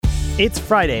It's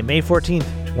Friday, May 14th,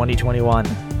 2021.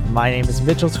 My name is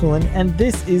Mitchell Tulin, and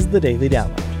this is the Daily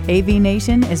Download. AV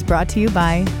Nation is brought to you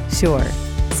by Shure.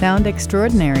 Sound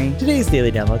extraordinary. Today's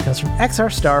Daily Download comes from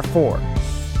XR Star 4.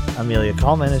 Amelia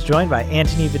Kallman is joined by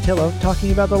Anthony Vitillo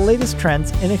talking about the latest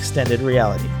trends in extended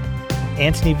reality.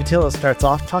 Anthony Vitillo starts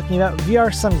off talking about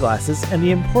VR sunglasses and the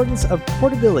importance of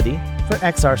portability for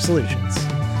XR solutions.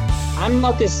 I'm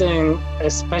noticing,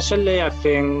 especially, I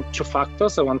think, two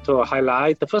factors I want to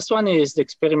highlight. The first one is the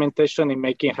experimentation in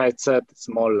making headsets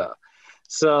smaller.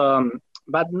 So,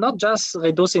 but not just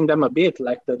reducing them a bit,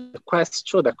 like the Quest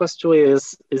 2. The Quest 2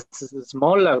 is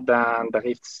smaller than the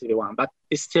Rift C1, but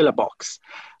it's still a box.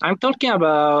 I'm talking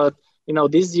about,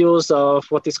 this use of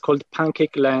what is called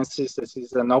pancake lenses. This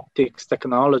is an optics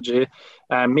technology,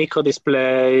 micro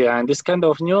display, and this kind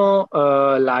of new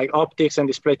optics and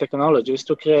display technologies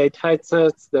to create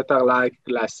headsets that are like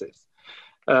glasses.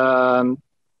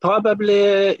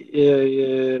 Probably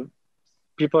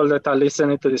people that are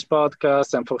listening to this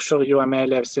podcast, and for sure you,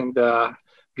 Amelia, have seen the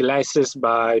glasses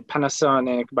by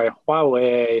Panasonic, by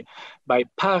Huawei, by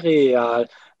Parial,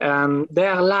 and they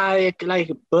are like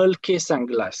bulky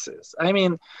sunglasses. I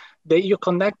mean, you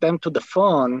connect them to the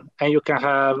phone and you can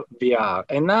have VR.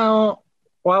 And now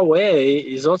Huawei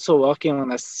is also working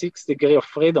on a 6 degrees of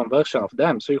freedom version of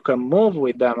them. So you can move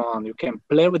with them on, you can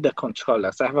play with the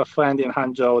controllers. I have a friend in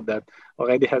Hangzhou that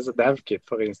already has a dev kit,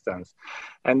 for instance.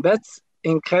 And that's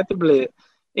incredibly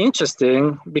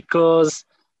interesting because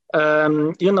I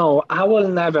will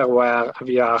never wear a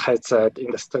VR headset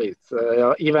in the streets,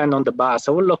 even on the bus.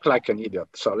 I will look like an idiot.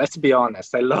 So let's be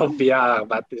honest. I love VR,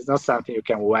 but it's not something you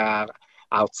can wear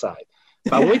outside.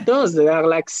 But with those, they are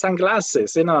like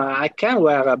sunglasses. I can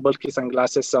wear a bulky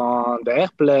sunglasses on the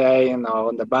airplane or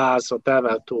on the bus,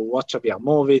 whatever, to watch a VR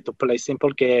movie, to play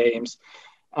simple games.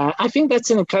 I think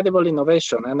that's an incredible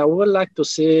innovation, and I would like to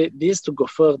see this to go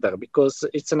further because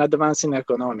it's an advance in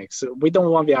ergonomics. We don't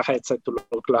want VR headset to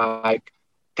look like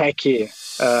techie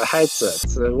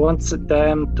headsets. We want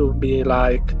them to be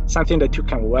like something that you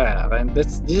can wear, and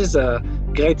this is a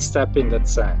great step in that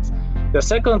sense. The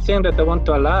second thing that I want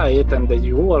to highlight, and that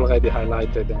you already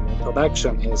highlighted in the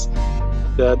introduction, is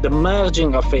the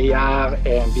merging of AR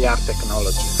and VR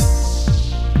technology.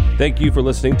 Thank you for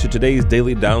listening to today's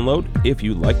Daily Download. If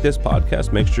you like this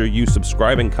podcast, make sure you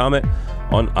subscribe and comment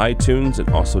on iTunes, and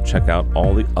also check out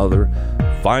all the other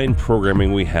fine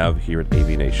programming we have here at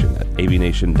AV Nation at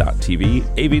avnation.tv,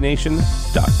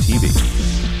 avnation.tv.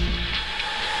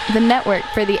 The network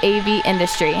for the AV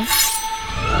industry.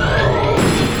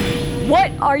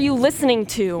 What are you listening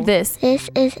to? This is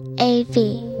AV.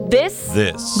 This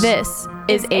is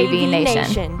AV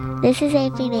Nation. This is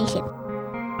AV Nation.